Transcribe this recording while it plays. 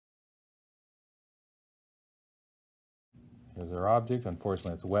There's our object.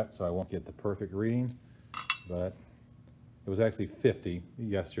 Unfortunately, it's wet, so I won't get the perfect reading, but it was actually 50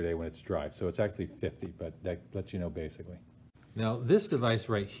 yesterday when it's dry, so it's actually 50, but that lets you know basically. Now, this device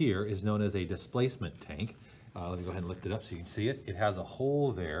right here is known as a displacement tank. Let me go ahead and lift it up so you can see it. It has a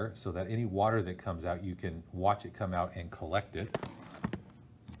hole there so that any water that comes out, you can watch it come out and collect it.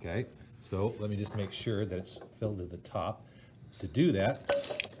 Okay, so let me just make sure that it's filled to the top. To do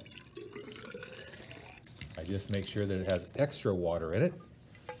that, I just make sure that it has extra water in it,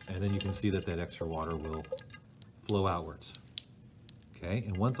 and then you can see that that extra water will flow outwards. Okay,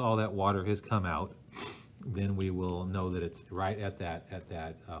 and once all that water has come out, then we will know that it's right at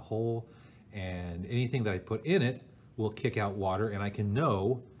that hole, and anything that I put in it will kick out water, and I can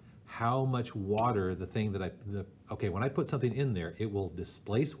know how much water the thing that okay, when I put something in there, it will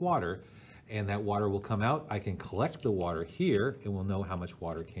displace water, and that water will come out. I can collect the water here, and we'll know how much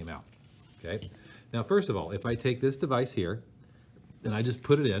water came out. Okay, now first of all, if I take this device here, and I just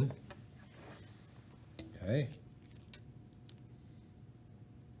put it in, okay,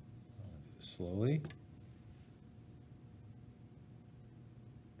 slowly,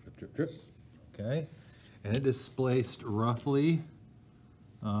 drip, drip, drip, okay, and it displaced roughly,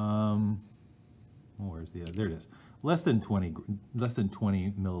 where's the other, there it is, less than 20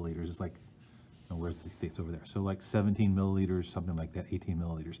 milliliters. It's like, oh, where's the thing? It's over there. So like 17 milliliters, something like that, 18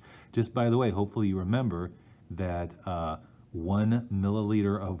 milliliters. Just by the way, hopefully you remember that 1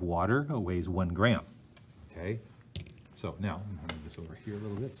 milliliter of water weighs 1 gram, okay? So now, I'm going to move this over here a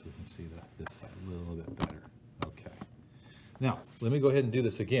little bit so we can see this side a little bit better. Okay. Now, let me go ahead and do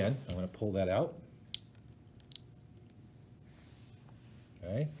this again. I'm going to pull that out.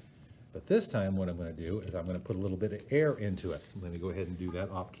 Okay. But this time what I'm going to do is I'm going to put a little bit of air into it. So I'm going to go ahead and do that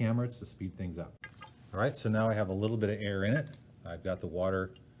off camera to speed things up. All right, so now I have a little bit of air in it. I've got the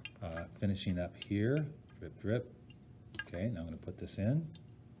water finishing up here. Drip, drip. Okay, now I'm going to put this in.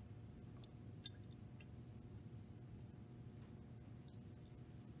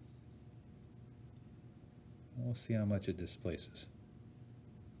 We'll see how much it displaces.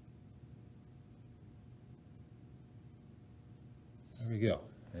 There we go.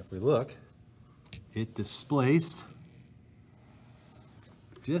 And if we look, it displaced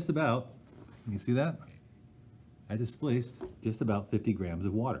just about, you see that? I displaced just about 50 grams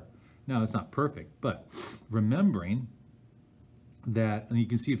of water. Now, it's not perfect, but remembering that, and you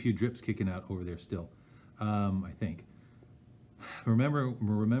can see a few drips kicking out over there still, I think.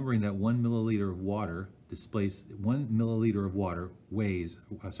 Remembering that 1 milliliter of water displaced, 1 milliliter of water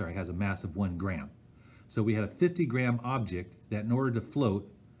has a mass of 1 gram. So we had a 50 gram object that in order to float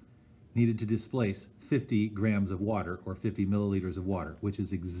needed to displace 50 grams of water or 50 milliliters of water, which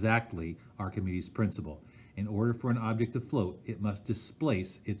is exactly Archimedes' principle. In order for an object to float, it must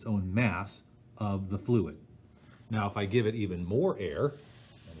displace its own mass of the fluid. Now, if I give it even more air,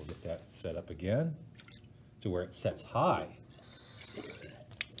 and we'll get that set up again to where it sets high.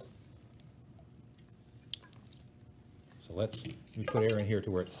 So let me put air in here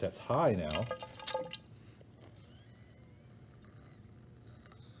to where it sets high now.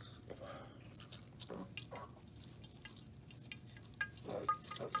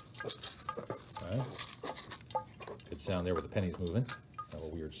 Okay. Good sound there with the pennies moving. Kind of a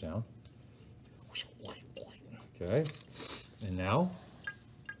weird sound. Okay. And now,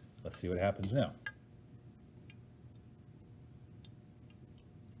 let's see what happens now.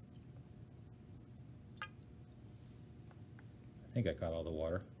 I think I got all the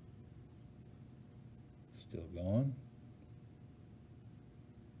water. Still going.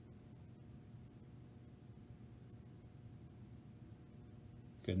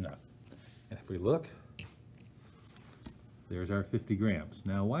 Good enough. And if we look, there's our 50 grams.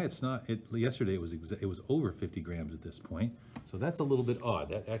 Now, why it's not, yesterday it was over 50 grams at this point, so that's a little bit odd.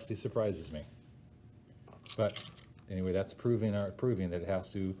 That actually surprises me. But anyway, that's proving that it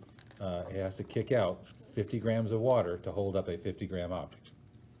has to kick out 50 grams of water to hold up a 50 gram object.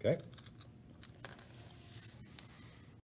 Okay.